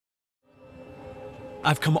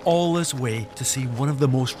I've come all this way to see one of the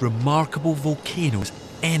most remarkable volcanoes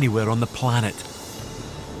anywhere on the planet.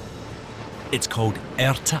 It's called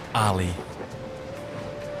Erta Ali.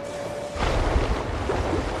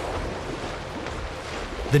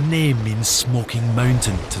 The name means smoking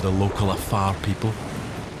mountain to the local Afar people.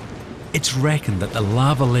 It's reckoned that the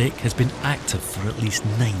lava lake has been active for at least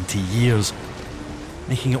 90 years,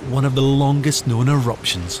 making it one of the longest known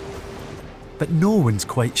eruptions. But no one's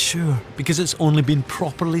quite sure because it's only been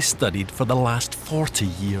properly studied for the last 40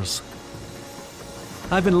 years.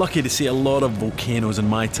 I've been lucky to see a lot of volcanoes in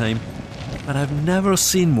my time, but I've never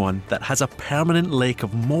seen one that has a permanent lake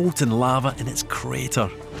of molten lava in its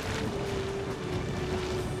crater.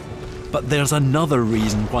 But there's another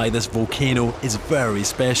reason why this volcano is very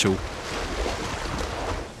special.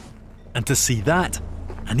 And to see that,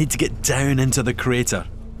 I need to get down into the crater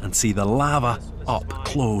and see the lava up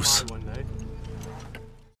close.